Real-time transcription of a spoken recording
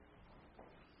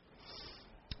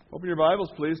Open your Bibles,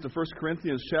 please, to 1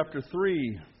 Corinthians chapter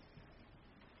 3.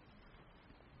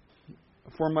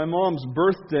 For my mom's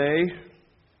birthday,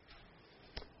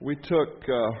 we took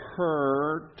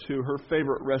her to her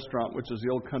favorite restaurant, which is the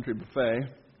Old Country Buffet,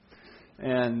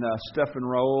 and Steph and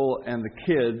Raul and the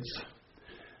kids.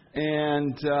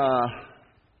 And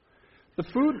the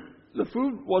food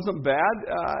wasn't bad.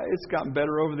 It's gotten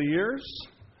better over the years,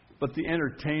 but the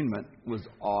entertainment was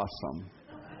awesome.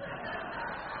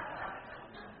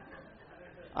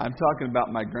 I'm talking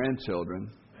about my grandchildren.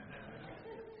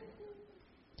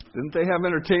 Didn't they have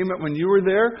entertainment when you were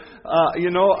there?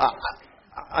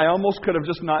 I almost could have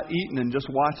just not eaten and just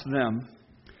watched them.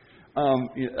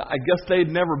 I guess they'd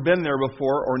never been there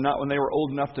before, or not when they were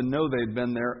old enough to know they'd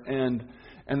been there. And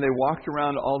they walked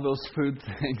around all those food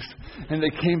things, and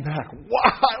they came back.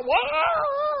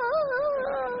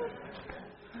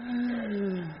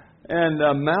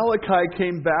 And Malachi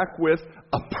came back with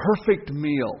a perfect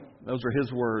meal. Those are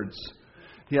his words.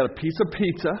 He had a piece of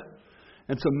pizza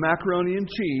and some macaroni and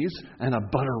cheese and a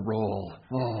butter roll.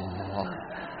 Oh.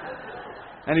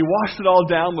 And he washed it all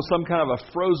down with some kind of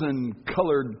a frozen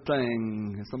colored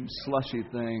thing, some slushy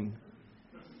thing.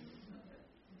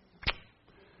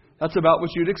 That's about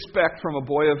what you'd expect from a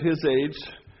boy of his age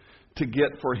to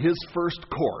get for his first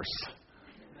course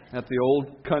at the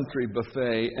Old Country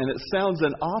Buffet. And it sounds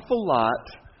an awful lot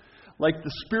like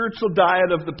the spiritual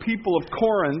diet of the people of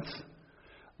Corinth.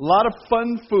 A lot of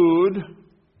fun food,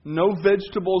 no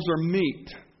vegetables or meat.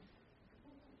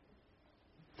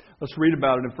 Let's read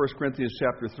about it in 1 Corinthians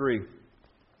chapter 3.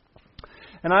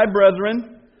 And I,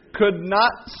 brethren, could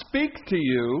not speak to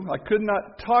you, I could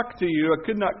not talk to you, I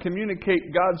could not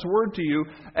communicate God's word to you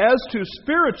as to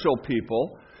spiritual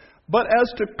people, but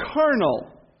as to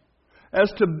carnal,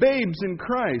 as to babes in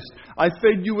Christ. I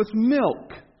fed you with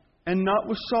milk and not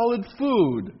with solid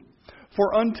food.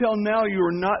 For until now you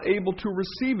are not able to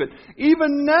receive it.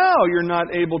 Even now you're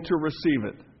not able to receive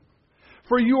it.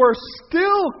 For you are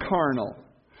still carnal.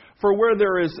 For where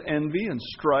there is envy and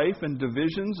strife and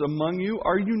divisions among you,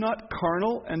 are you not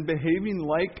carnal and behaving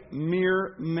like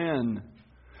mere men?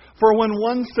 For when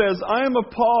one says, I am of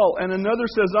Paul, and another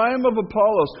says, I am of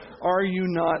Apollos, are you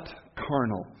not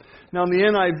carnal? Now, in the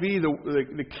NIV,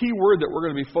 the key word that we're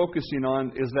going to be focusing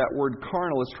on is that word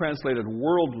carnal. It's translated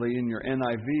worldly in your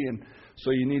NIV, and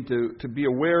so you need to be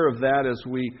aware of that as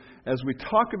we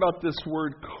talk about this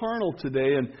word carnal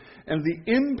today and the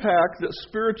impact that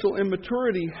spiritual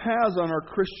immaturity has on our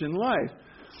Christian life.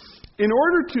 In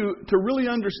order to really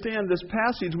understand this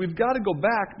passage, we've got to go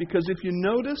back, because if you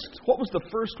noticed, what was the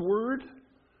first word?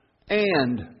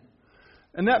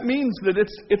 And that means that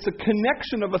it's a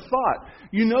connection of a thought.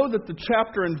 You know that the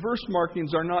chapter and verse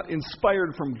markings are not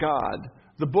inspired from God.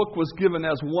 The book was given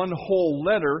as one whole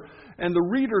letter, and the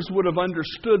readers would have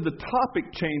understood the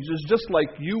topic changes just like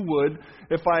you would.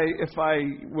 If I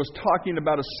was talking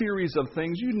about a series of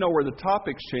things, you'd know where the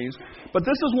topics changed. But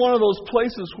this is one of those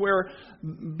places where,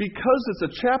 because it's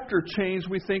a chapter change,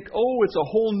 we think, oh, it's a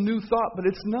whole new thought, but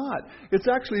it's not. It's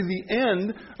actually the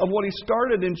end of what he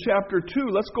started in chapter 2.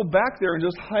 Let's go back there and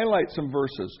just highlight some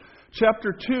verses.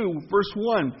 Chapter 2, verse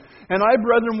 1. And I,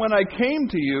 brethren, when I came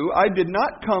to you, I did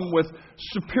not come with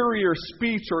superior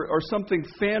speech or something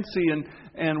fancy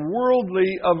and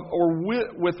worldly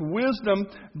with wisdom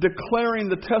declaring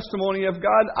the testimony of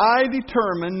God. I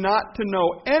determined not to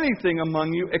know anything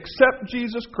among you except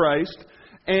Jesus Christ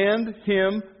and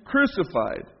Him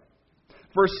crucified.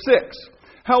 Verse 6.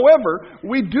 However,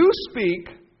 we do speak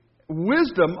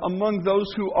wisdom among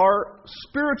those who are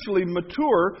spiritually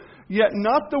mature, yet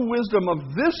not the wisdom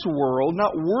of this world,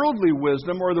 not worldly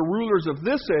wisdom or the rulers of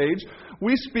this age.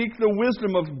 We speak the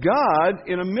wisdom of God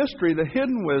in a mystery, the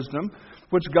hidden wisdom,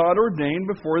 which God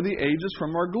ordained before the ages for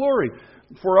our glory.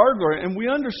 And we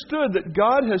understood that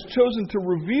God has chosen to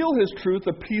reveal His truth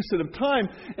a piece at a time.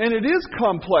 And it is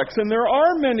complex, and there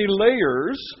are many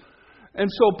layers. And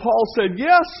so Paul said,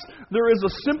 yes, there is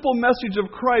a simple message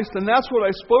of Christ, and that's what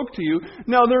I spoke to you.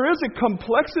 Now, there is a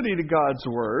complexity to God's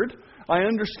Word. I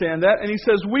understand that. And he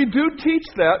says, we do teach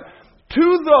that to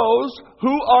those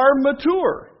who are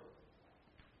mature.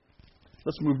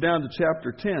 Let's move down to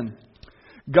chapter 10.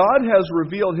 God has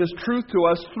revealed His truth to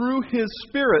us through His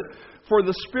Spirit. For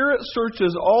the Spirit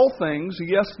searches all things,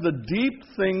 yes, the deep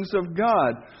things of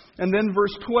God. And then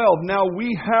verse 12. Now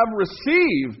we have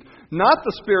received not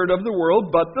the spirit of the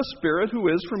world, but the Spirit who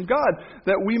is from God,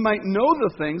 that we might know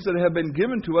the things that have been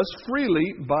given to us freely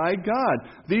by God.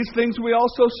 These things we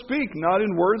also speak, not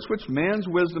in words which man's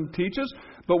wisdom teaches,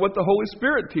 but what the Holy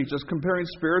Spirit teaches, comparing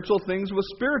spiritual things with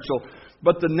spiritual.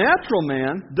 But the natural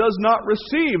man does not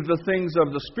receive the things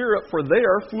of the Spirit, for they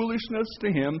are foolishness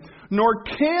to him, nor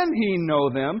can he know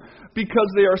them, because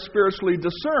they are spiritually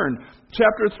discerned.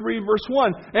 Chapter 3, verse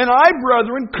 1. And I,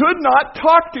 brethren, could not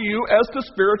talk to you as to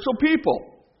spiritual people.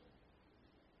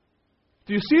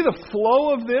 Do you see the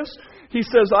flow of this? He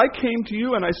says, I came to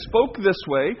you and I spoke this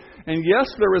way. And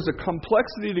yes, there is a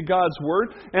complexity to God's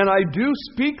Word. And I do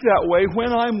speak that way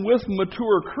when I'm with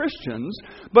mature Christians.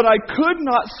 But I could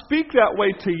not speak that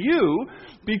way to you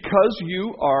because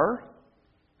you are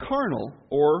carnal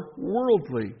or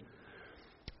worldly.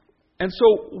 And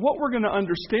so what we're going to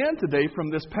understand today from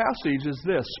this passage is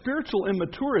this. Spiritual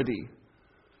immaturity.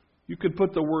 You could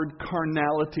put the word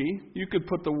carnality. You could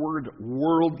put the word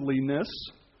worldliness.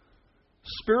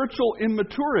 Spiritual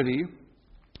immaturity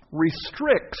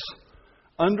restricts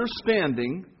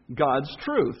understanding God's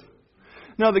truth.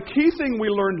 Now, the key thing we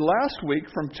learned last week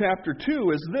from chapter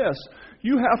 2 is this.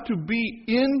 You have to be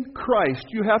in Christ.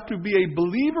 You have to be a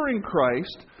believer in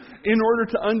Christ in order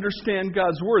to understand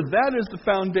God's Word. That is the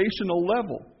foundational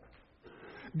level.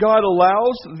 God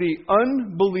allows the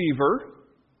unbeliever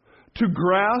to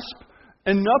grasp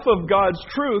enough of God's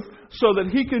truth so that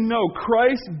he can know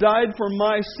Christ died for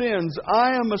my sins. I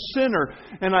am a sinner,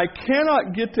 and I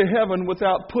cannot get to heaven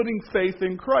without putting faith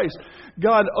in Christ.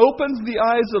 God opens the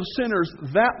eyes of sinners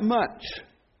that much,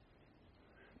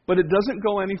 but it doesn't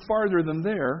go any farther than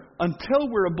there until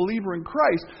we're a believer in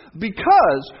Christ,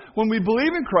 because when we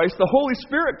believe in Christ, the Holy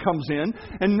Spirit comes in,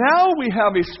 and now we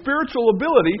have a spiritual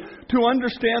ability to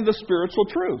understand the spiritual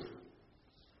truth.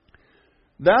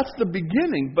 That's the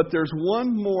beginning, but there's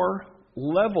one more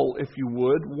level, if you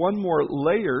would, one more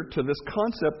layer to this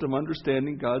concept of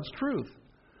understanding God's truth.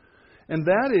 And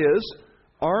that is,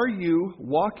 are you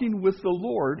walking with the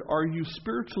Lord? Are you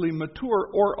spiritually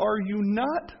mature? Or are you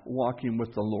not walking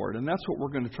with the Lord? And that's what we're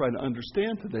going to try to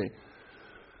understand today.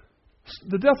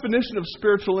 The definition of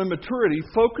spiritual immaturity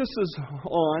focuses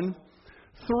on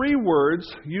three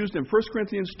words used in 1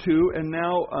 Corinthians 2 and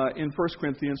now in 1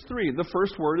 Corinthians 3. The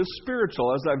first word is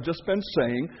spiritual, as I've just been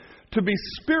saying. To be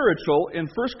spiritual in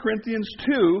 1 Corinthians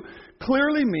 2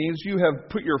 clearly means you have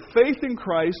put your faith in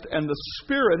Christ and the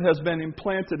Spirit has been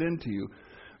implanted into you.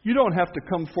 You don't have to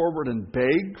come forward and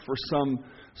beg for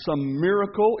some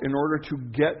miracle in order to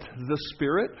get the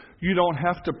Spirit. You don't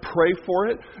have to pray for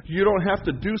it. You don't have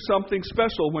to do something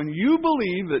special. When you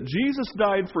believe that Jesus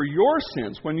died for your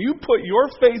sins, when you put your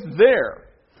faith there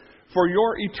for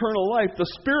your eternal life, the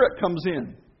Spirit comes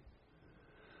in.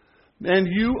 And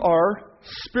you are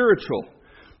spiritual.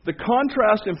 The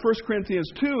contrast in 1 Corinthians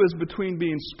 2 is between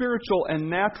being spiritual and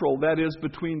natural. That is,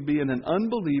 between being an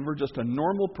unbeliever, just a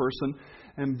normal person,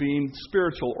 and being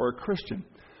spiritual or a Christian.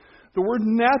 The word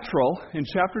natural in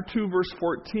chapter 2, verse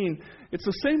 14, it's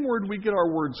the same word we get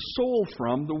our word soul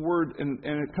from, the word, and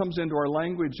it comes into our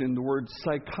language in the word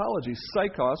psychology.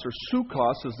 Psychos, or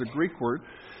sukos is the Greek word.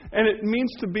 And it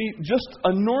means to be just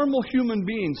a normal human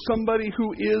being, somebody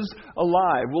who is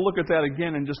alive. We'll look at that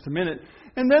again in just a minute.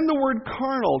 And then the word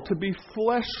carnal, to be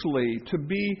fleshly, to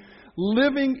be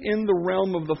living in the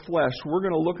realm of the flesh. We're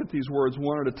going to look at these words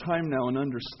one at a time now and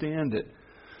understand it.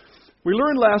 We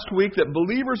learned last week that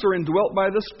believers are indwelt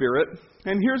by the Spirit.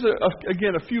 And here's,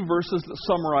 again, a few verses that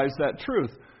summarize that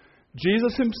truth.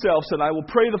 Jesus himself said, I will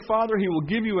pray the Father, he will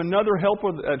give you another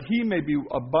helper that he may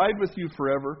abide with you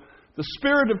forever. The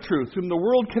Spirit of truth, whom the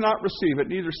world cannot receive. It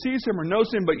neither sees him or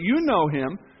knows him, but you know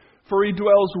him, for he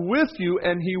dwells with you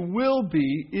and he will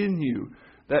be in you.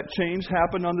 That change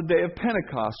happened on the day of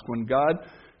Pentecost when God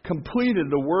completed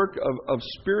the work of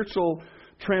spiritual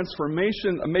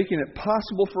transformation, making it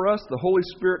possible for us. The Holy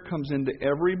Spirit comes into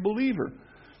every believer.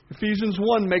 Ephesians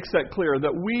 1 makes that clear,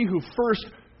 that we who first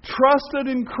trusted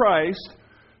in Christ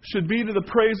should be to the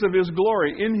praise of his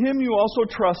glory. In him you also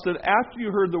trusted after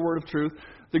you heard the word of truth,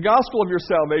 the gospel of your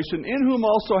salvation, in whom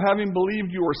also, having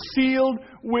believed, you are sealed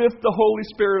with the Holy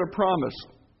Spirit of promise.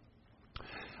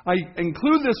 I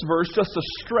include this verse just to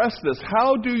stress this.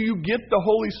 How do you get the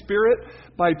Holy Spirit?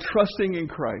 By trusting in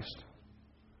Christ.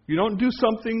 You don't do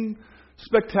something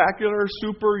spectacular,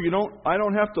 super. I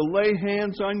don't have to lay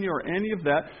hands on you or any of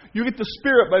that. You get the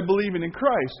Spirit by believing in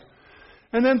Christ.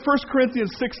 And then 1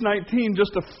 Corinthians 6:19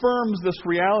 just affirms this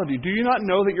reality. Do you not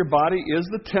know that your body is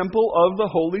the temple of the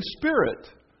Holy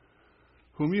Spirit,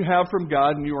 whom you have from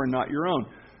God, and you are not your own?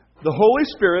 The Holy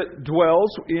Spirit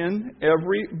dwells in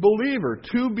every believer.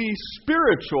 To be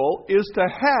spiritual is to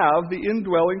have the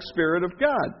indwelling Spirit of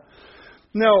God.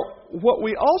 Now, what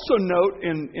we also note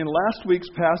in last week's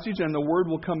passage, and the word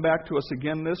will come back to us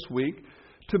again this week,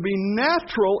 to be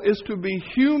natural is to be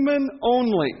human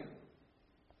only.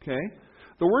 Okay?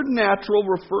 The word natural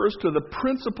refers to the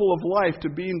principle of life, to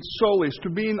being soulish, to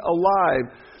being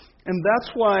alive. And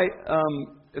that's why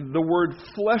the word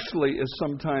fleshly is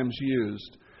sometimes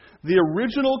used. The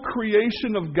original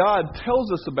creation of God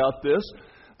tells us about this.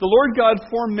 The Lord God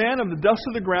formed man of the dust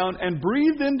of the ground and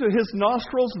breathed into his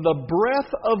nostrils the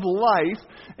breath of life,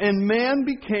 and man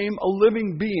became a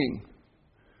living being.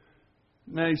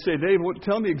 Now you say, Dave,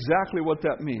 tell me exactly what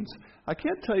that means. I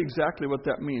can't tell you exactly what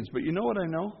that means, but you know what I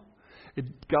know?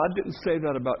 God didn't say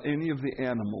that about any of the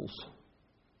animals.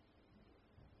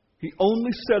 He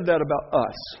only said that about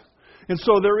us. And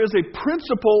so there is a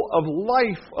principle of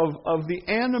life, of the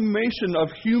animation of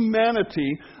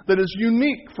humanity that is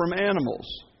unique from animals.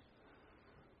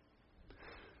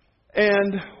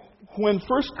 And when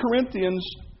 1 Corinthians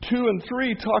 2 and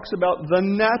 3 talks about the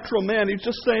natural man, he's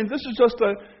just saying this is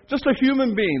just a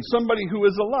human being, somebody who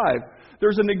is alive.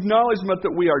 There's an acknowledgement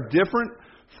that we are different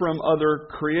from other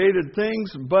created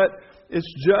things, but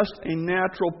it's just a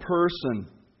natural person.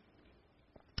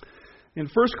 In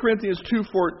 1 Corinthians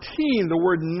 2:14, the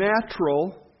word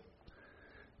natural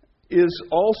it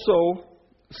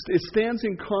stands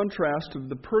in contrast to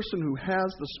the person who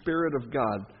has the Spirit of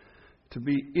God. To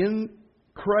be in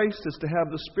Christ is to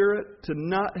have the Spirit. To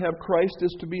not have Christ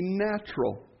is to be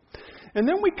natural. And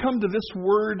then we come to this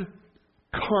word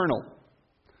carnal,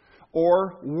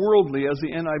 or worldly, as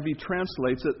the NIV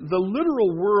translates it. The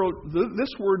literal word,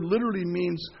 this word literally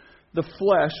means the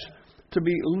flesh, to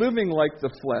be living like the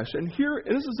flesh. And here,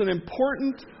 this is an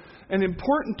important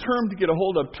term to get a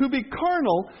hold of. To be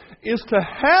carnal is to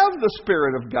have the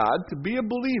Spirit of God, to be a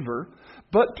believer,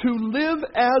 but to live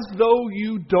as though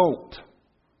you don't.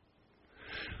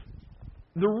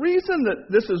 The reason that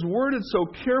this is worded so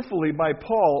carefully by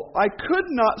Paul, I could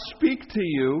not speak to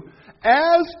you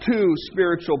as to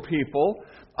spiritual people.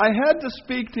 I had to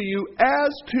speak to you as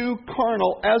to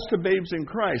carnal, as to babes in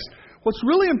Christ. What's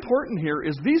really important here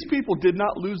is these people did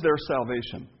not lose their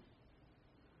salvation.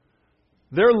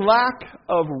 Their lack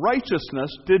of righteousness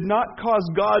did not cause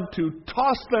God to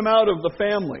toss them out of the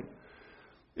family.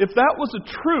 If that was a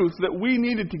truth that we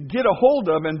needed to get a hold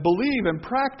of and believe and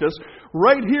practice,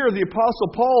 right here the Apostle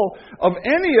Paul, of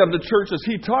any of the churches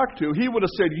he talked to, he would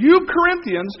have said, you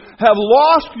Corinthians have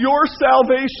lost your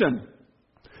salvation.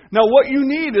 Now what you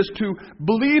need is to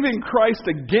believe in Christ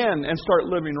again and start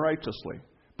living righteously.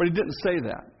 But he didn't say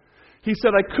that. He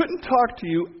said, I couldn't talk to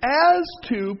you as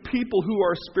to people who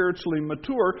are spiritually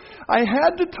mature. I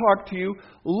had to talk to you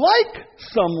like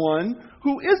someone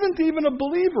who isn't even a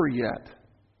believer yet.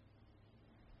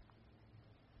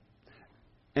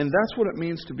 And that's what it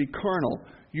means to be carnal.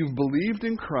 You've believed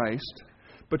in Christ,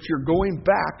 but you're going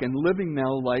back and living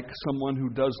now like someone who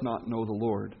does not know the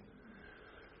Lord.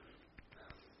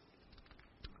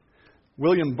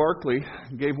 William Barclay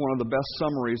gave one of the best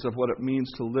summaries of what it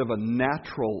means to live a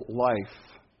natural life,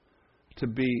 to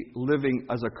be living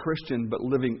as a Christian, but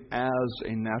living as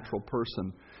a natural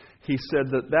person. He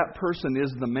said that person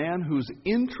is the man whose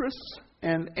interests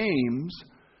and aims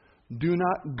do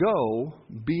not go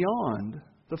beyond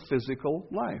the physical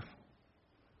life.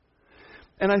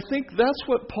 And I think that's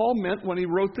what Paul meant when he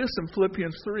wrote this in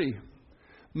Philippians 3.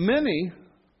 Many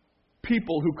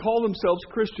people who call themselves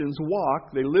Christians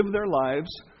they live their lives,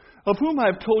 of whom I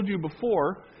have told you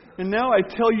before, and now I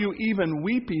tell you even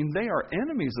weeping, they are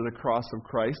enemies of the cross of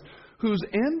Christ, whose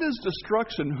end is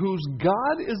destruction, whose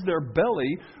God is their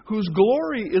belly, whose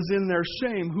glory is in their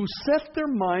shame, who set their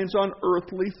minds on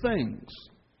earthly things.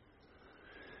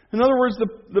 In other words,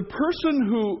 the person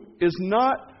who is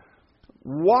not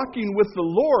walking with the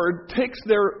Lord takes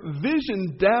their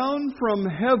vision down from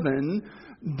heaven,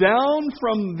 down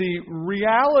from the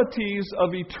realities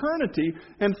of eternity,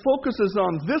 and focuses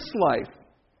on this life.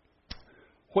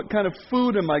 What kind of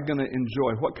food am I going to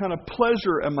enjoy? What kind of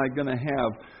pleasure am I going to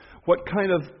have? What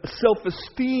kind of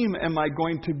self-esteem am I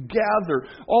going to gather?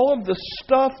 All of the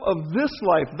stuff of this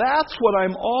life, that's what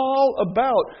I'm all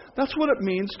about. That's what it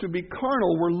means to be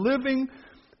carnal. We're living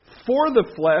for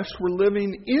the flesh. We're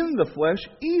living in the flesh,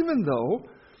 even though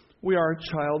we are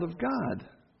a child of God.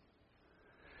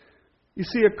 You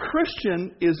see, a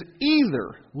Christian is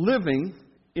either living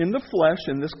in the flesh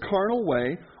in this carnal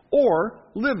way or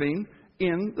living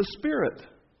in the Spirit.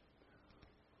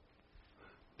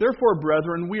 Therefore,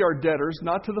 brethren, we are debtors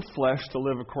not to the flesh to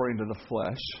live according to the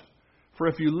flesh. For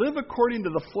if you live according to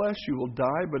the flesh, you will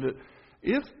die. But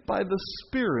if by the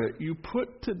Spirit you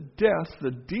put to death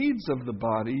the deeds of the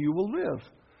body, you will live.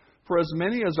 For as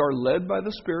many as are led by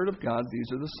the Spirit of God,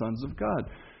 these are the sons of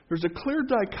God. There's a clear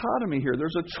dichotomy here.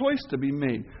 There's a choice to be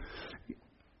made.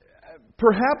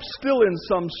 Perhaps still in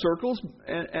some circles,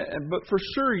 but for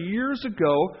sure years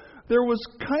ago, there was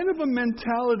kind of a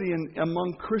mentality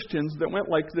among Christians that went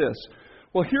like this.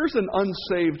 Well, here's an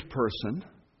unsaved person.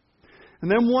 And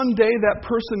then one day that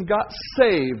person got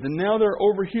saved, and now they're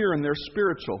over here and they're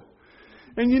spiritual.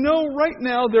 And you know, right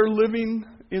now they're living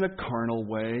in a carnal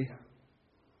way.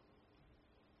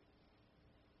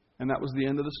 And that was the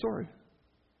end of the story.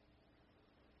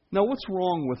 Now, what's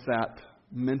wrong with that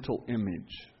mental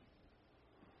image?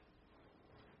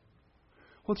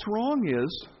 What's wrong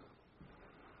is,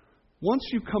 once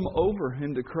you come over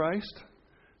into Christ,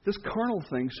 this carnal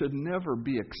thing should never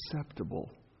be acceptable.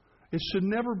 It should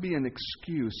never be an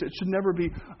excuse. It should never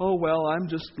be, oh, well, I'm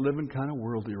just living kind of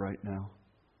worldly right now.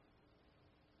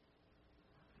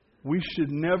 We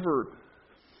should never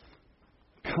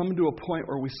come to a point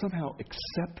where we somehow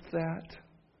accept that.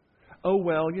 Oh,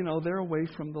 well, you know, they're away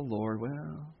from the Lord.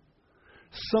 Well,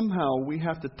 somehow we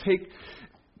have to take...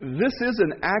 This is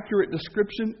an accurate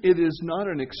description. It is not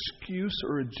an excuse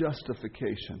or a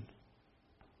justification.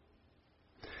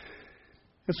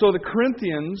 And so the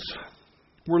Corinthians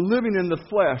were living in the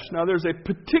flesh. Now there's a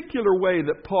particular way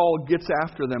that Paul gets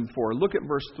after them for. Look at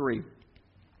verse 3.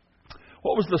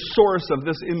 What was the source of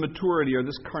this immaturity or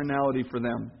this carnality for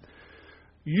them?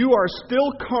 You are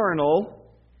still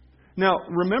carnal. Now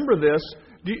remember this.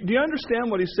 Do you understand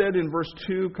what he said in verse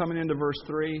 2 coming into verse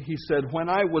 3? He said, when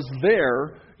I was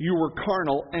there, you were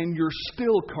carnal and you're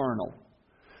still carnal.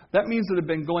 That means it had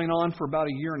been going on for about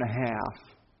 1.5 years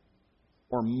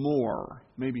or more,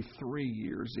 maybe 3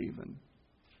 years even.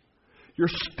 You're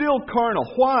still carnal.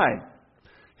 Why?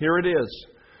 Here it is.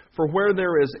 For where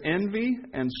there is envy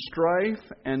and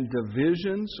strife and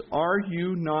divisions, are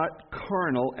you not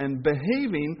carnal and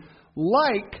behaving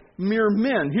like mere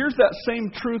men? Here's that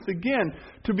same truth again.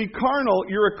 To be carnal,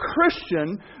 you're a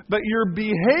Christian, but you're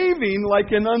behaving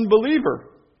like an unbeliever.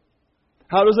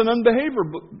 How does an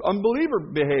unbeliever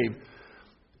behave?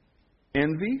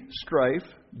 Envy, strife,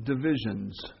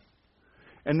 divisions.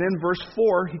 And then verse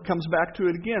 4, he comes back to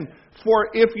it again. For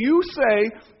if you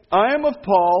say, I am of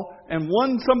Paul, and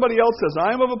somebody else says,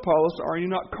 I am of Apollos, are you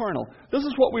not carnal? This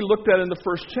is what we looked at in the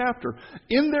first chapter.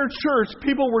 In their church,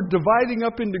 people were dividing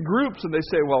up into groups, and they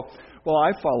say, well,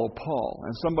 I follow Paul.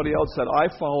 And somebody else said, I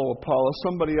follow Apollos.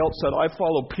 Somebody else said, I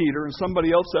follow Peter. And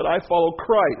somebody else said, I follow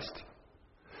Christ.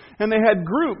 And they had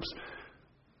groups.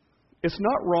 It's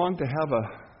not wrong to have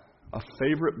a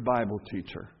favorite Bible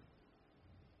teacher.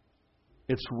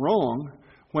 It's wrong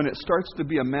when it starts to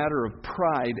be a matter of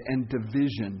pride and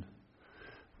division.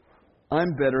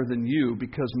 I'm better than you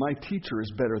because my teacher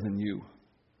is better than you.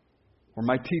 Or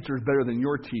my teacher is better than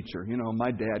your teacher. You know,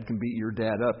 my dad can beat your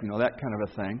dad up. You know, that kind of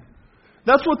a thing.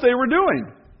 That's what they were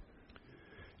doing.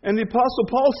 And the Apostle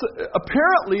Paul said,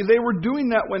 apparently they were doing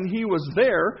that when he was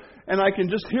there. And I can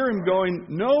just hear him going,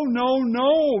 no,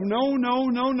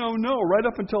 right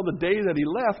up until the day that he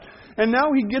left. And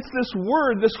now he gets this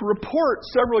word, this report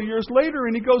several years later,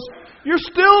 and he goes, you're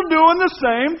still doing the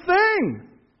same thing.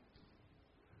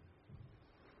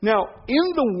 Now,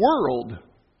 in the world,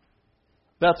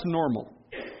 that's normal.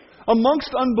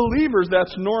 Amongst unbelievers,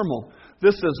 that's normal.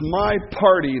 This is my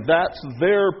party, that's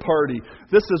their party.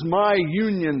 This is my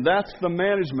union, that's the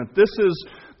management. This is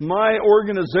my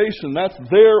organization, that's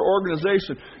their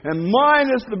organization. And mine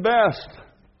is the best.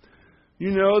 You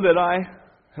know that I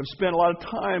have spent a lot of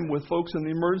time with folks in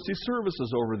the emergency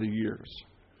services over the years.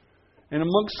 And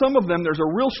amongst some of them, there's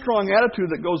a real strong attitude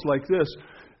that goes like this.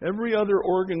 Every other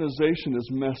organization is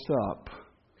messed up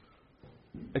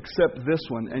except this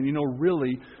one. And you know,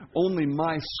 really, only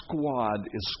my squad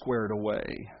is squared away.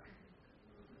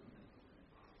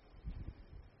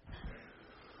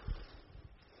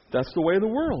 That's the way of the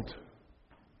world.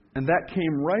 And that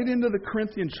came right into the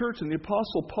Corinthian church. And the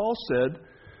Apostle Paul said,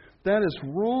 that is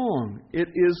wrong. It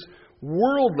is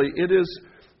worldly. It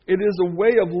is a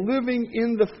way of living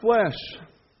in the flesh.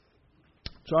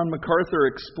 John MacArthur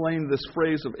explained this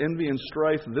phrase of envy and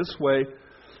strife this way.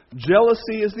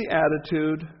 Jealousy is the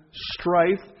attitude.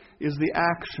 Strife is the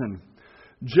action.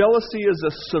 Jealousy is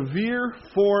a severe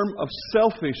form of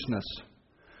selfishness.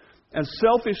 And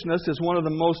selfishness is one of the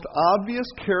most obvious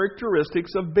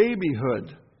characteristics of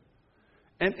babyhood.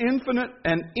 An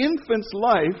infant's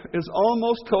life is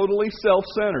almost totally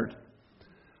self-centered.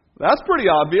 That's pretty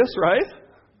obvious, right?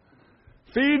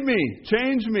 Feed me,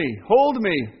 change me, hold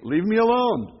me, leave me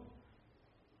alone.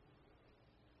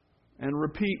 And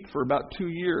repeat for about 2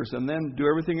 years and then do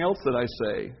everything else that I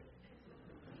say.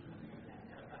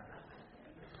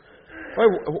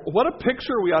 What a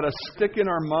picture we ought to stick in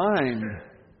our mind.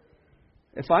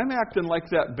 If I'm acting like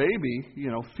that baby, you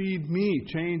know, feed me,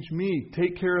 change me,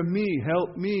 take care of me,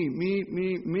 help me,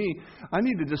 me. I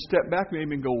need to just step back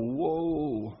maybe and go,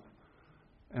 whoa.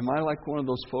 Am I like one of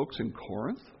those folks in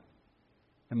Corinth?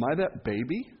 Am I that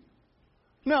baby?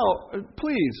 No,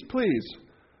 please.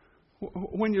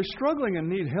 When you're struggling and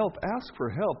need help, ask for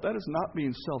help. That is not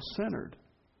being self-centered.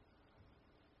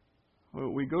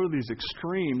 We go to these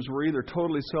extremes. We're either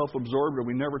totally self-absorbed or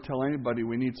we never tell anybody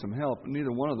we need some help.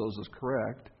 Neither one of those is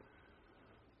correct.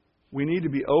 We need to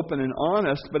be open and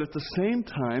honest, but at the same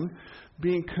time,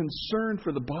 being concerned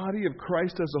for the body of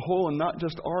Christ as a whole and not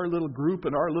just our little group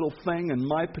and our little thing and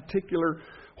my particular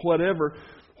whatever.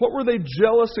 What were they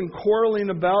jealous and quarreling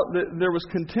about? There was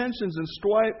contentions and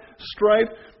strife.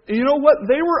 And you know what?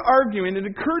 They were arguing. It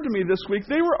occurred to me this week.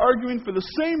 They were arguing for the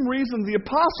same reason the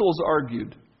apostles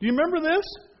argued. Do you remember this?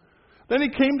 Then he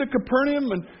came to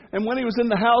Capernaum, and when he was in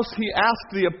the house, he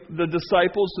asked the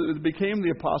disciples who became the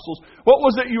apostles, what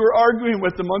was it you were arguing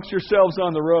with amongst yourselves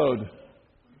on the road?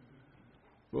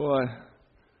 Boy,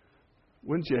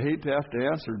 wouldn't you hate to have to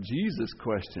answer Jesus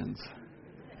questions?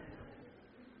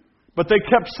 But they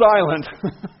kept silent.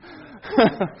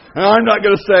 And I'm not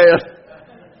going to say it.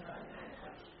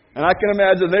 And I can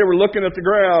imagine they were looking at the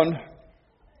ground.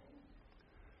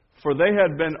 For they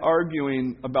had been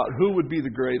arguing about who would be the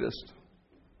greatest.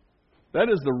 That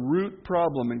is the root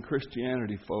problem in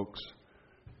Christianity, folks.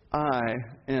 I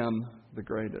am the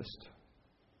greatest.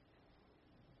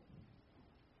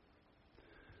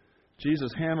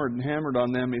 Jesus hammered and hammered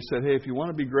on them. He said, hey, if you want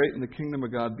to be great in the kingdom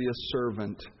of God, be a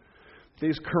servant.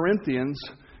 These Corinthians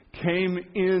came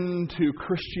into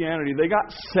Christianity. They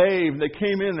got saved. They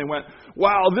came in. They went,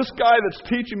 wow, this guy that's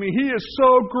teaching me, he is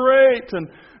so great. And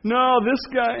no, this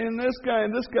guy and this guy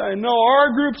and this guy. No,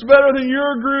 our group's better than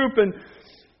your group.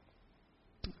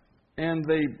 And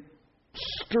they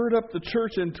stirred up the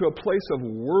church into a place of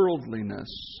worldliness.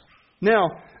 Now,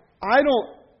 I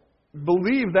don't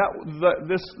believe that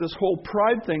this whole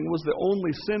pride thing was the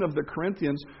only sin of the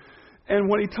Corinthians. And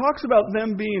when he talks about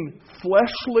them being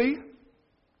fleshly,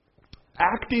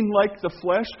 acting like the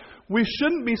flesh, we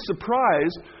shouldn't be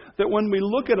surprised that when we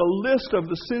look at a list of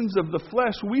the sins of the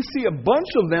flesh, we see a bunch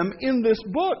of them in this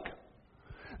book.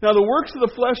 Now, the works of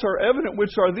the flesh are evident,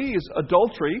 which are these: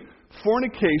 adultery,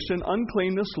 fornication,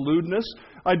 uncleanness, lewdness,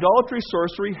 idolatry,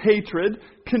 sorcery, hatred,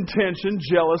 contention,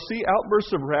 jealousy,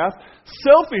 outbursts of wrath,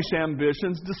 selfish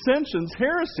ambitions, dissensions,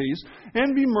 heresies,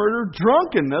 envy, murder,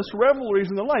 drunkenness, revelries,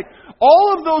 and the like.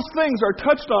 All of those things are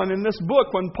touched on in this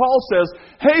book when Paul says,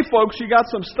 hey folks, you got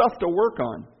some stuff to work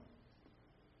on.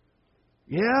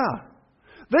 Yeah.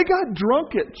 They got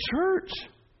drunk at church,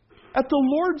 at the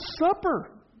Lord's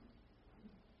Supper.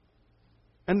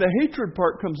 And the hatred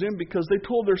part comes in because they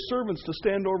told their servants to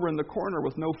stand over in the corner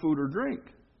with no food or drink.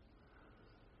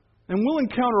 And we'll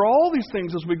encounter all these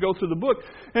things as we go through the book.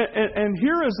 And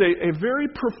here is a very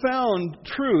profound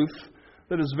truth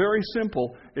that is very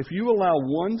simple. If you allow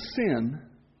one sin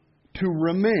to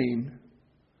remain,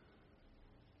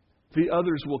 the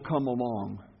others will come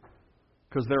along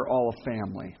because they're all a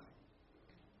family.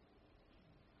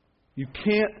 You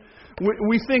can't...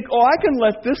 We think, I can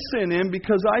let this sin in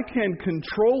because I can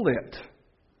control it.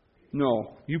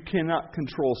 No, you cannot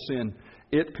control sin.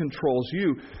 It controls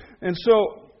you. And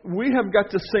so we have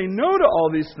got to say no to all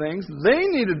these things. They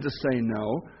needed to say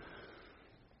no.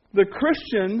 The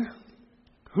Christian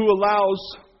who allows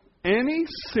any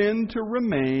sin to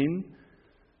remain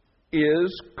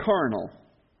is carnal.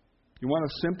 You want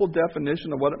a simple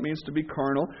definition of what it means to be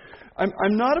carnal?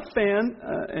 I'm not a fan,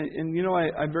 and you know,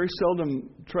 I very seldom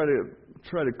try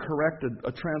to correct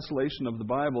a translation of the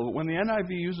Bible. But when the NIV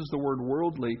uses the word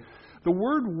worldly, the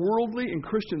word worldly in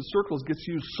Christian circles gets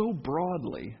used so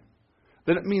broadly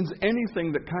that it means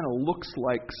anything that kind of looks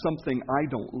like something I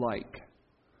don't like.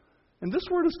 And this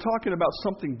word is talking about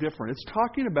something different. It's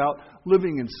talking about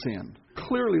living in sin,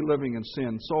 clearly living in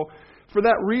sin. So for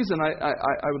that reason,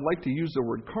 I would like to use the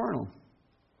word carnal.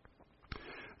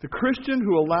 The Christian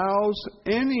who allows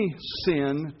any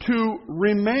sin to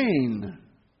remain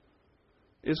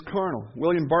is carnal.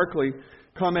 William Barclay,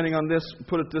 commenting on this,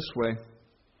 put it this way,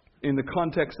 in the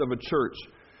context of a church.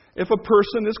 If a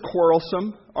person is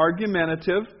quarrelsome,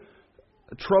 argumentative,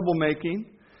 troublemaking,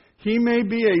 he may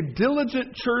be a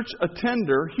diligent church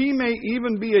attender, he may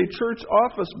even be a church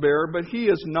office bearer, but he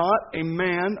is not a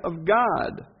man of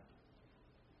God.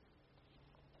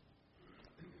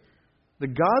 The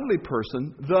godly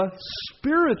person, the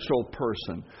spiritual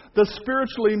person, the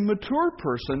spiritually mature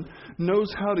person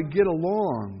knows how to get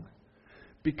along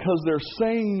because they're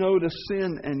saying no to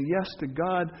sin and yes to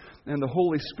God, and the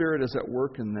Holy Spirit is at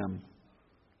work in them.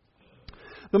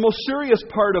 The most serious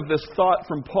part of this thought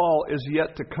from Paul is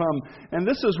yet to come, and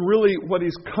this is really what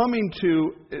he's coming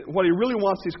to, what he really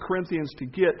wants these Corinthians to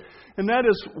get, and that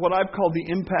is what I've called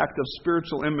the impact of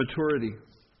spiritual immaturity.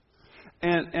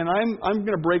 And I'm going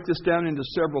to break this down into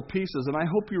several pieces, and I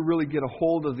hope you really get a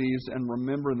hold of these and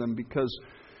remember them, because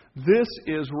this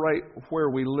is right where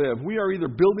we live. We are either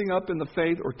building up in the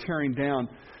faith or tearing down.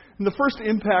 And the first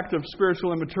impact of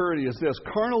spiritual immaturity is this: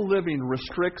 carnal living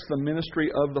restricts the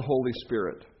ministry of the Holy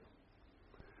Spirit.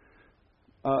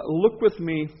 Look with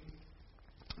me,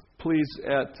 please,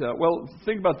 at,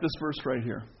 think about this verse right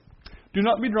here. Do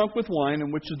not be drunk with wine,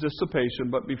 in which is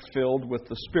dissipation, but be filled with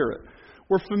the Spirit.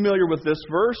 We're familiar with this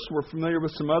verse. We're familiar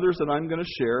with some others that I'm going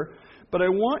to share. But I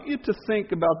want you to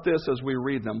think about this as we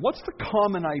read them. What's the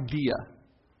common idea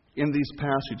in these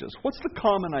passages? What's the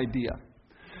common idea?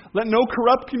 Let no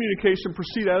corrupt communication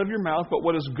proceed out of your mouth, but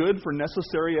what is good for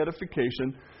necessary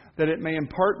edification, that it may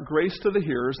impart grace to the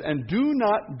hearers. And do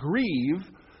not grieve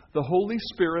the Holy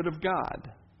Spirit of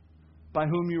God, by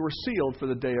whom you were sealed for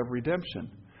the day of redemption.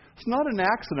 It's not an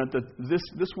accident that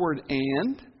this word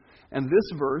and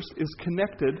this verse is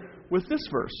connected with this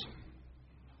verse.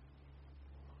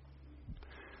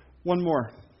 One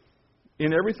more.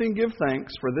 In everything give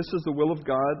thanks, for this is the will of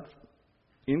God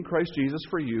in Christ Jesus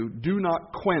for you. Do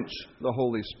not quench the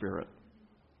Holy Spirit.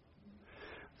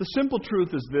 The simple truth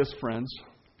is this, friends.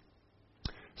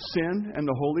 Sin and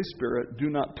the Holy Spirit do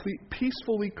not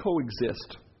peacefully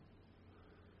coexist.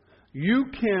 You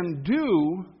can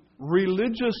do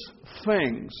religious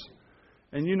things.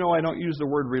 And you know I don't use the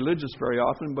word religious very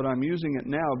often, but I'm using it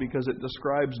now because it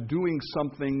describes doing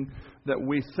something that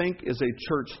we think is a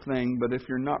church thing, but if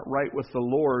you're not right with the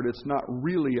Lord, it's not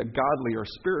really a godly or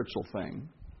spiritual thing.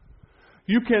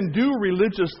 You can do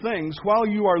religious things while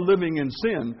you are living in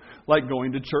sin, like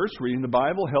going to church, reading the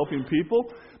Bible, helping people,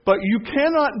 but you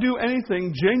cannot do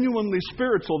anything genuinely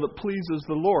spiritual that pleases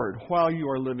the Lord while you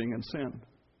are living in sin.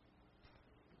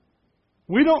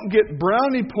 We don't get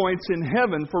brownie points in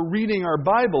heaven for reading our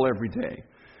Bible every day.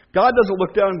 God doesn't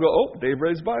look down and go, oh, Dave read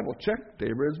his Bible, check.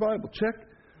 Dave read his Bible, check.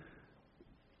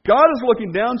 God is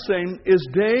looking down saying, is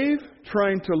Dave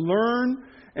trying to learn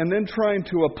and then trying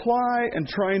to apply and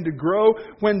trying to grow?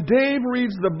 When Dave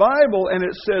reads the Bible and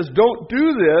it says, don't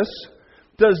do this,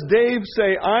 does Dave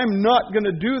say, I'm not going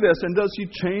to do this? And does he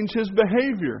change his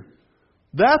behavior?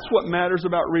 That's what matters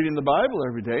about reading the Bible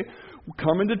every day.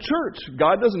 Coming to church.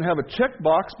 God doesn't have a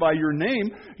checkbox by your name,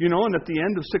 and at the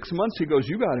end of 6 months He goes,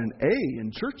 you got an A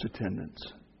in church attendance.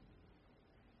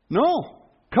 No.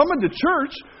 Coming to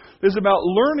church is about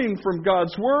learning from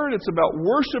God's Word. It's about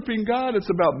worshiping God.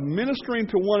 It's about ministering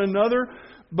to one another.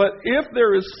 But if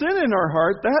there is sin in our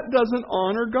heart, that doesn't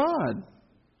honor God.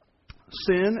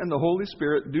 Sin and the Holy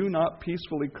Spirit do not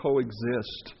peacefully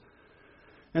coexist.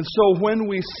 And so when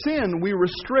we sin, we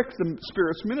restrict the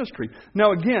Spirit's ministry.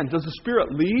 Now again, does the Spirit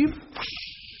leave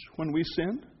when we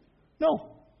sin?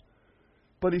 No.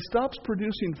 But He stops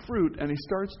producing fruit and He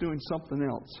starts doing something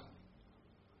else.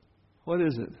 What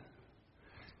is it?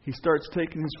 He starts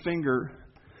taking His finger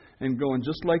and going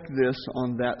just like this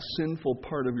on that sinful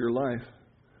part of your life.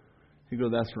 You go,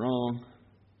 that's wrong.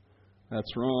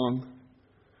 That's wrong.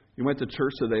 You went to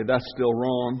church today, that's still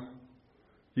wrong.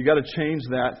 You got to change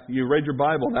that. You read your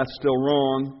Bible, that's still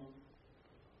wrong.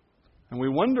 And we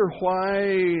wonder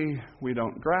why we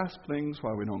don't grasp things,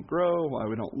 why we don't grow, why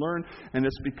we don't learn. And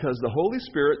it's because the Holy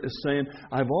Spirit is saying,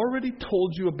 I've already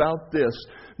told you about this.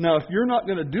 Now, if you're not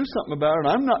going to do something about it,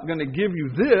 I'm not going to give you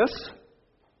this.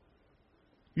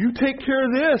 You take care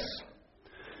of this.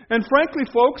 And frankly,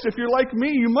 folks, if you're like me,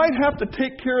 you might have to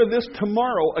take care of this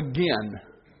tomorrow again.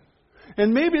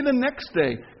 And maybe the next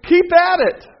day. Keep at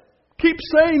it. Keep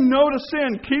saying no to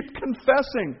sin. Keep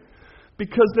confessing.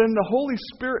 Because then the Holy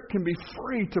Spirit can be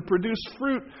free to produce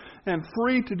fruit and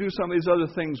free to do some of these other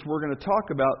things we're going to talk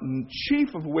about. And chief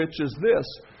of which is this.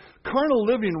 Carnal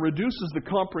living reduces the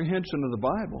comprehension of the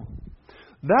Bible.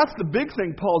 That's the big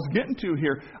thing Paul's getting to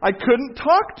here. I couldn't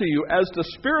talk to you as to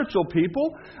spiritual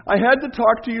people. I had to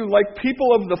talk to you like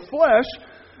people of the flesh.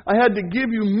 I had to give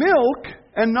you milk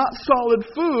and not solid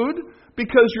food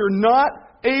because you're not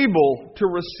able to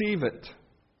receive it.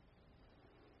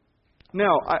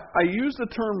 Now, I use the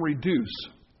term reduce.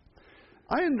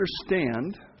 I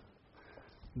understand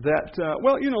that,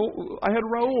 I had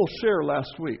Raul share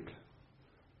last week.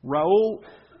 Raul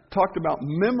talked about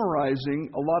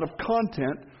memorizing a lot of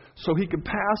content so he could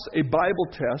pass a Bible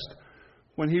test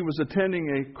when he was attending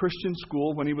a Christian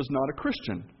school when he was not a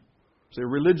Christian. It's a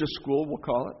religious school, we'll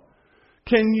call it.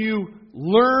 Can you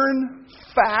learn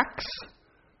facts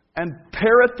and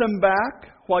parrot them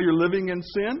back while you're living in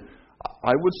sin?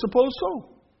 I would suppose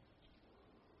so.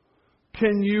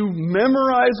 Can you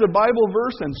memorize a Bible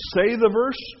verse and say the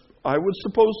verse? I would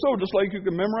suppose so, just like you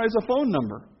can memorize a phone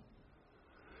number.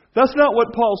 That's not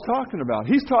what Paul's talking about.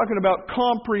 He's talking about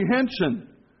comprehension.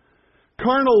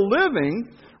 Carnal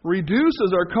living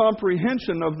reduces our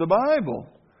comprehension of the Bible.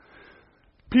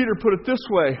 Peter put it this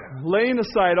way, laying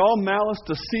aside all malice,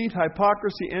 deceit,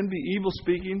 hypocrisy, envy, evil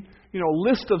speaking,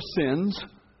 list of sins,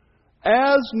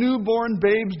 as newborn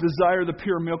babes desire the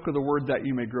pure milk of the word that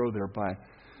you may grow thereby.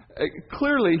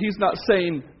 Clearly, he's not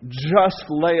saying just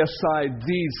lay aside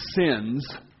these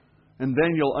sins and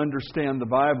then you'll understand the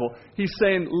Bible. He's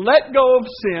saying let go of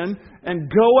sin and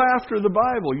go after the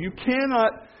Bible. You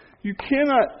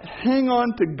cannot hang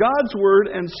on to God's word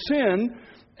and sin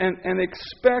and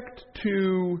expect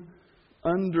to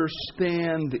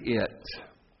understand it.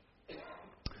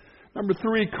 Number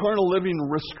 3, carnal living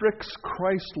restricts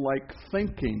Christ-like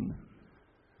thinking.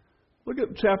 Look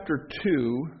at chapter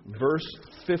 2, verse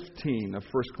 15 of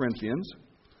 1 Corinthians.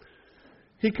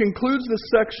 He concludes this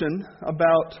section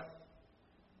about,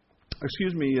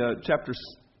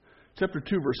 chapter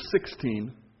 2, verse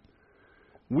 16.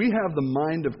 We have the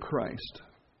mind of Christ.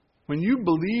 When you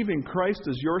believe in Christ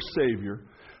as your Savior,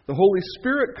 the Holy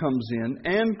Spirit comes in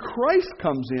and Christ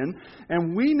comes in,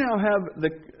 and we now have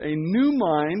a new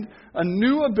mind, a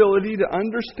new ability to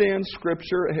understand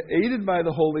Scripture aided by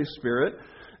the Holy Spirit,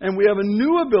 and we have a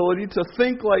new ability to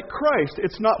think like Christ.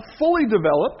 It's not fully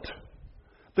developed.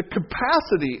 The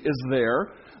capacity is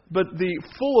there, but the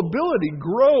full ability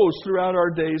grows throughout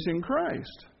our days in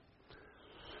Christ.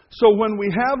 So when we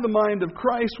have the mind of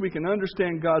Christ, we can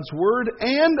understand God's Word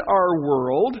and our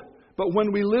world. But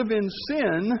when we live in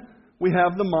sin, we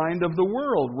have the mind of the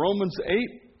world. Romans 8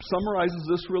 summarizes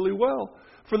this really well.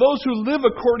 For those who live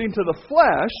according to the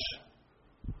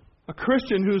flesh, a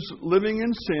Christian who's living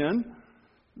in sin,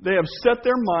 they have set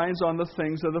their minds on the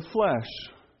things of the flesh.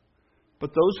 But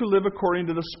those who live according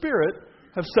to the Spirit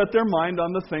have set their mind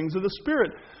on the things of the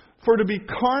Spirit. For to be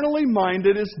carnally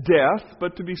minded is death,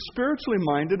 but to be spiritually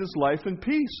minded is life and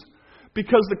peace.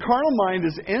 Because the carnal mind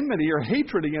is enmity or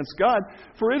hatred against God,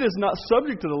 for it is not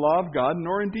subject to the law of God,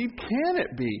 nor indeed can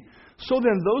it be. So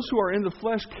then those who are in the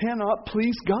flesh cannot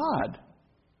please God.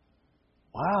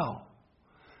 Wow.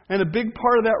 And a big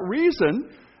part of that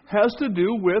reason has to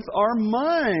do with our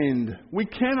mind. We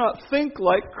cannot think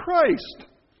like Christ.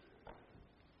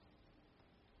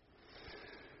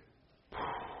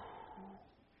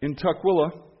 In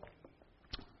Tukwila,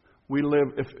 we live,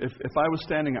 if I was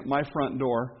standing at my front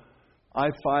door,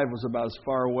 I-5 was about as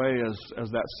far away as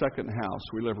that second house.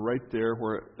 We live right there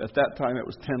where at that time it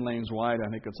was 10 lanes wide. I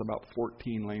think it's about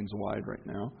 14 lanes wide right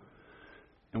now.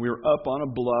 And we were up on a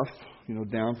bluff,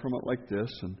 down from it like this.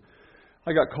 And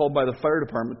I got called by the fire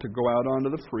department to go out onto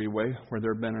the freeway where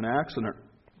there had been an accident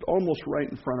almost right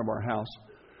in front of our house.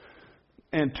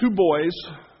 And 2 boys,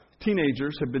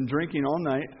 teenagers, had been drinking all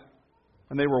night.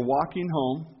 And they were walking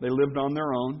home. They lived on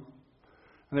their own.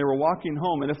 And they were walking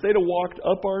home. And if they'd have walked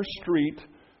up our street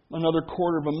another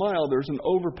quarter of a mile, there's an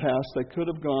overpass they could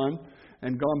have gone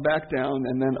and gone back down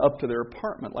and then up to their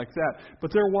apartment like that.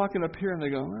 But they're walking up here and they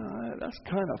go, that's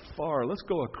kind of far. Let's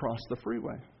go across the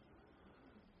freeway.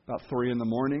 About 3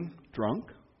 a.m,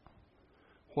 drunk.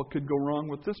 What could go wrong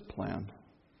with this plan?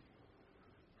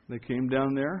 They came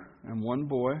down there and one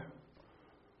boy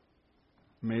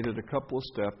made it a couple of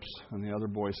steps, and the other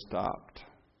boy stopped.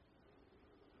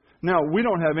 Now, we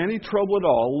don't have any trouble at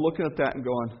all looking at that and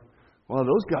going, well,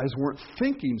 those guys weren't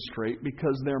thinking straight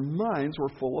because their minds were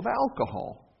full of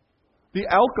alcohol. The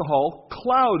alcohol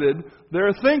clouded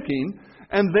their thinking,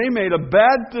 and they made a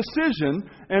bad decision,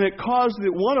 and it caused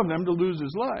one of them to lose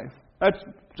his life. That's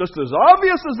just as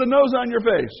obvious as the nose on your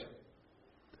face.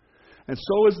 And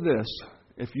so is this.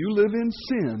 If you live in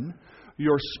sin,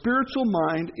 your spiritual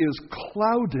mind is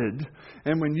clouded,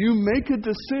 and when you make a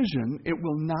decision, it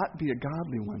will not be a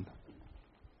godly one.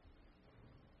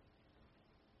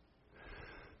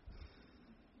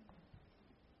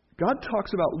 God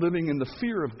talks about living in the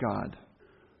fear of God,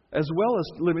 as well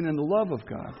as living in the love of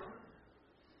God.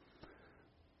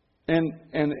 And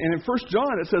in 1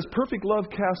 John it says, perfect love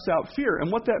casts out fear.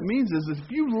 And what that means is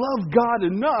if you love God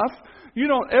enough, you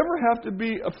don't ever have to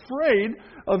be afraid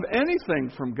of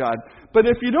anything from God. But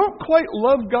if you don't quite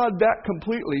love God that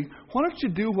completely, why don't you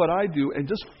do what I do and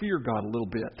just fear God a little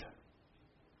bit?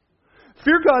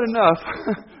 Fear God enough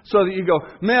so that you go,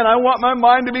 man, I want my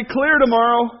mind to be clear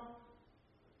tomorrow.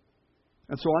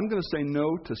 And so I'm going to say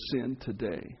no to sin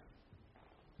today.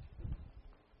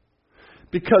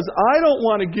 Because I don't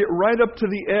want to get right up to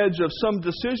the edge of some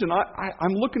decision.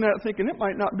 I'm looking at it thinking it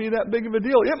might not be that big of a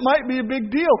deal. It might be a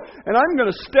big deal. And I'm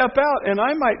going to step out, and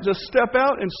I might just step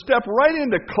out and step right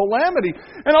into calamity.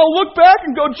 And I'll look back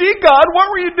and go, gee, God, what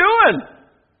were you doing?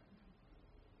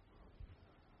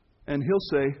 And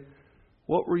He'll say,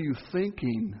 what were you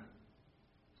thinking?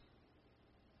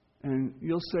 And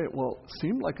you'll say, well, it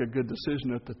seemed like a good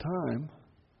decision at the time.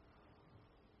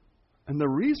 And the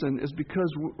reason is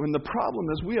because when the problem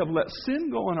is we have let sin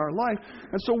go in our life,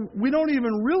 and so we don't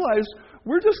even realize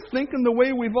we're just thinking the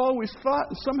way we've always thought,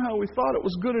 and somehow we thought it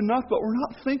was good enough, but we're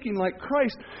not thinking like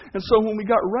Christ. And so when we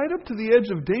got right up to the edge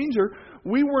of danger,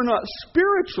 we were not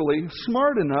spiritually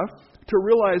smart enough to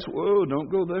realize, whoa, don't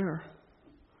go there.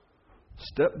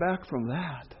 Step back from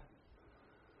that.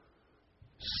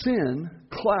 Sin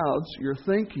clouds your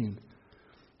thinking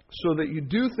so that you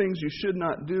do things you should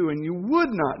not do and you would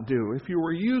not do if you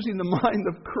were using the mind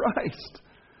of Christ.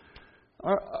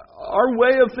 Our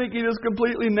way of thinking is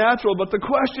completely natural, but the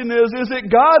question is it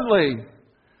godly?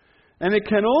 And it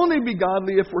can only be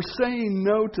godly if we're saying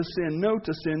no to sin, no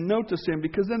to sin, no to sin,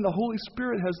 because then the Holy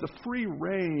Spirit has the free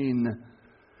rein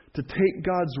to take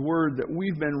God's Word that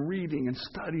we've been reading and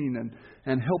studying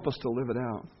and help us to live it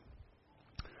out.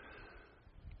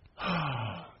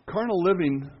 Carnal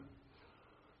living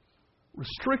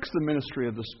restricts the ministry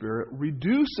of the Spirit,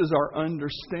 reduces our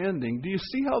understanding. Do you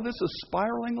see how this is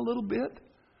spiraling a little bit?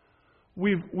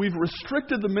 We've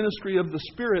restricted the ministry of the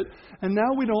Spirit, and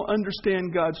now we don't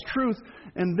understand God's truth,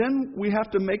 and then we have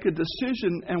to make a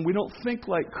decision, and we don't think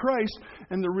like Christ,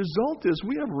 and the result is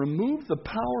we have removed the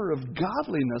power of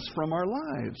godliness from our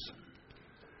lives.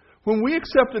 When we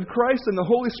accepted Christ and the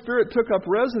Holy Spirit took up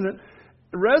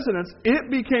residence, it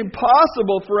became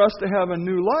possible for us to have a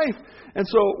new life. And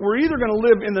so we're either going to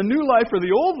live in the new life or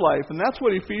the old life, and that's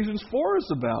what Ephesians 4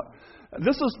 is about.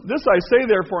 This I say,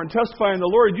 therefore, and testify in the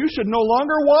Lord, you should no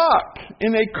longer walk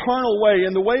in a carnal way,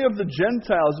 in the way of the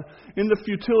Gentiles, in the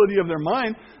futility of their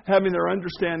mind, having their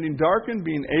understanding darkened,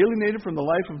 being alienated from the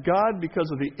life of God because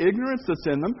of the ignorance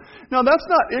that's in them. Now, that's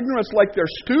not ignorance like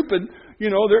they're stupid. You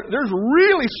know, there's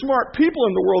really smart people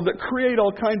in the world that create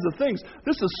all kinds of things.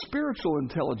 This is spiritual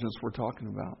intelligence we're talking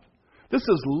about. This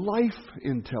is life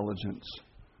intelligence.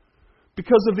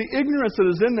 Because of the ignorance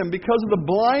that is in them, because of the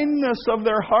blindness of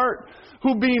their heart,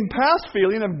 who being past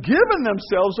feeling have given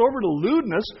themselves over to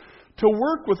lewdness, to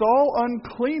work with all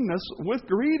uncleanness with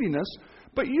greediness,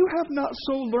 but you have not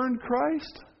so learned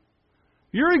Christ.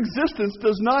 Your existence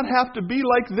does not have to be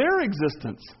like their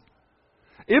existence.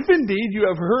 If indeed you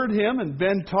have heard Him and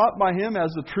been taught by Him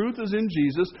as the truth is in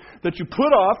Jesus, that you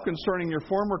put off concerning your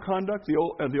former conduct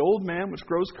the old man which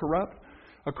grows corrupt,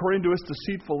 according to his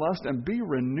deceitful lust, and be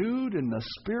renewed in the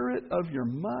spirit of your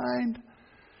mind,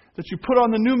 that you put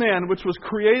on the new man, which was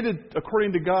created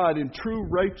according to God in true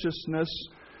righteousness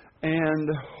and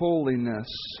holiness.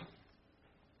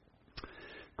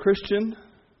 Christian,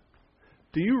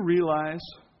 do you realize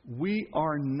we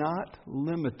are not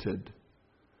limited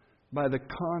by the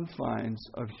confines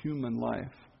of human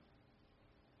life?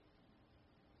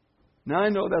 Now, I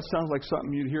know that sounds like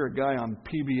something you'd hear a guy on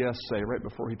PBS say right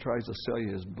before he tries to sell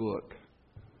you his book.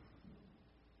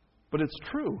 But it's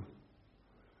true.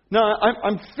 Now,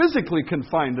 I'm physically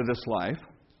confined to this life.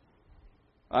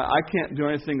 I can't do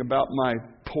anything about my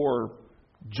poor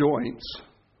joints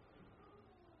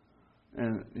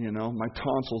and, my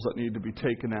tonsils that need to be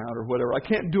taken out or whatever. I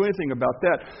can't do anything about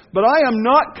that. But I am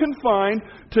not confined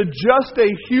to just a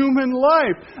human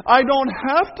life. I don't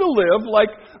have to live like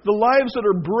the lives that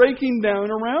are breaking down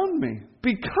around me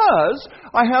because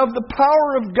I have the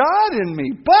power of God in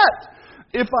me. But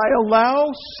if I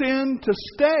allow sin to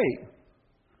stay,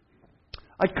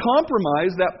 I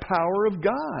compromise that power of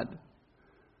God.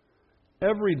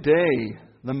 Every day,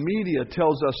 the media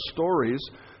tells us stories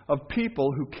of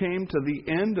people who came to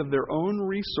the end of their own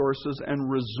resources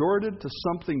and resorted to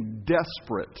something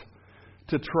desperate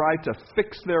to try to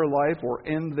fix their life or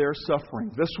end their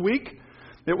suffering. This week,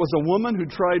 it was a woman who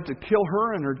tried to kill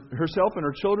herself and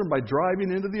her children by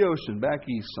driving into the ocean back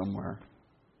east somewhere.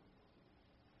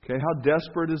 Okay, how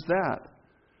desperate is that?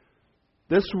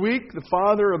 This week, the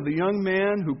father of the young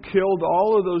man who killed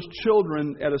all of those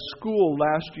children at a school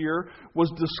last year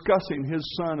was discussing his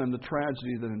son and the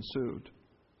tragedy that ensued.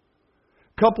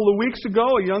 A couple of weeks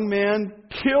ago, a young man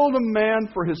killed a man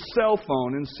for his cell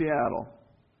phone in Seattle.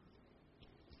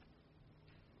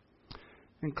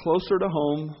 And closer to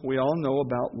home, we all know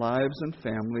about lives and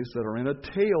families that are in a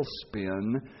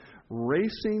tailspin,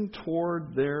 racing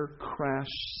toward their crash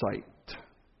site.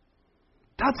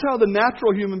 That's how the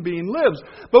natural human being lives.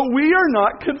 But we are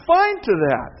not confined to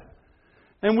that.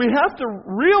 And we have to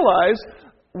realize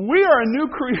we are a new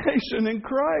creation in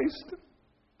Christ.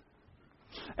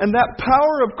 And that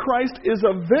power of Christ is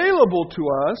available to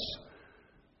us.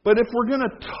 But if we're going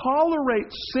to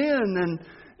tolerate sin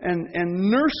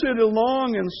and nurse it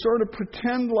along and sort of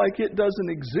pretend like it doesn't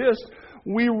exist,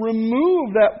 we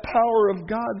remove that power of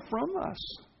God from us.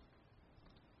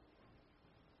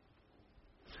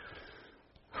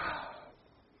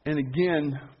 And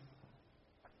again,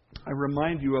 I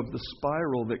remind you of the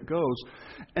spiral that goes.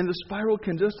 And the spiral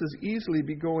can just as easily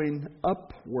be going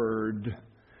upward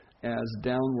as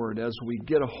downward, as we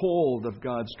get a hold of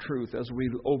God's truth, as we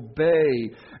obey,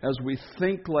 as we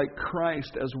think like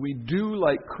Christ, as we do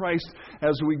like Christ,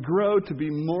 as we grow to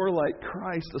be more like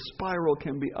Christ. The spiral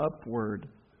can be upward.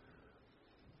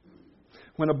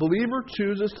 When a believer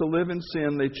chooses to live in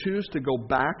sin, they choose to go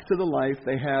back to the life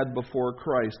they had before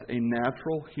Christ, a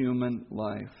natural human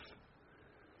life.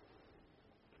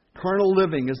 Carnal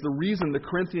living is the reason the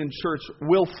Corinthian church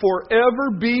will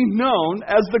forever be known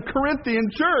as the Corinthian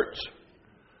church.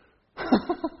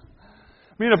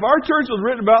 I mean, if our church was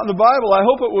written about in the Bible, I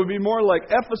hope it would be more like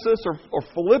Ephesus or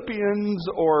Philippians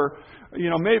or,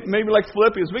 maybe like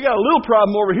Philippians. We got a little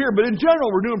problem over here, but in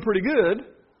general, we're doing pretty good.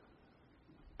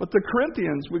 But the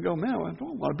Corinthians, we go, man, I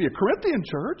don't want to be a Corinthian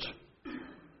church.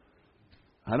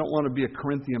 I don't want to be a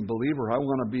Corinthian believer. I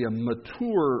want to be a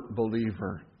mature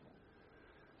believer.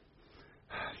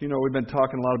 We've been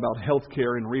talking a lot about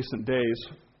healthcare in recent days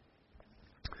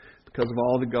because of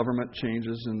all the government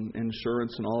changes and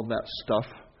insurance and all of that stuff.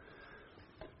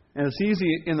 And it's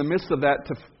easy in the midst of that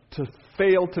to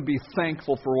fail to be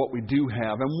thankful for what we do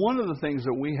have. And one of the things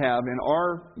that we have in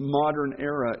our modern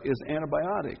era is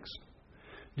antibiotics.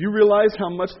 Do you realize how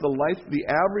much the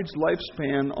average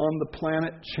lifespan on the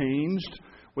planet changed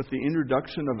with the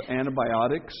introduction of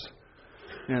antibiotics?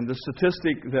 And the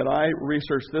statistic that I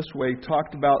researched this way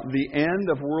talked about the end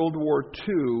of World War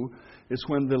II is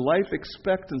when the life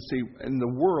expectancy in the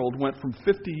world went from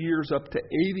 50 years up to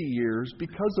 80 years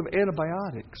because of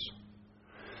antibiotics.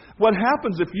 What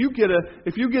happens if you get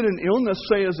an illness,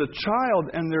 say as a child,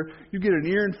 and you get an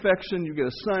ear infection, you get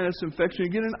a sinus infection,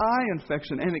 you get an eye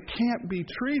infection, and it can't be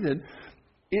treated?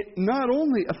 It not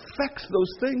only affects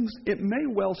those things, it may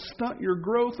well stunt your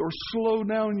growth or slow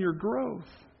down your growth.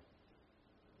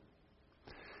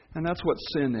 And that's what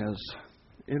sin is.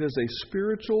 It is a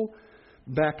spiritual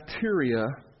bacteria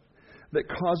that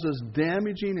causes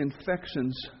damaging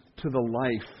infections to the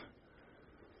life.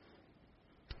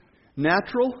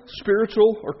 Natural,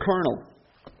 spiritual, or carnal?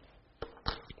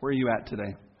 Where are you at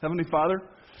today? Heavenly Father,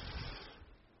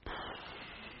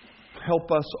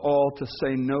 help us all to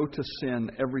say no to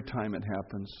sin every time it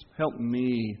happens. Help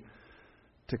me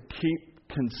to keep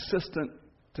consistent,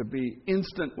 to be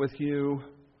instant with You.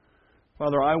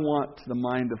 Father, I want the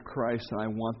mind of Christ, and I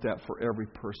want that for every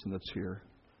person that's here.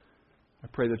 I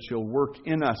pray that You'll work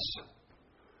in us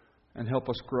and help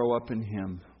us grow up in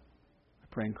Him. I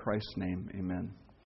pray in Christ's name, amen.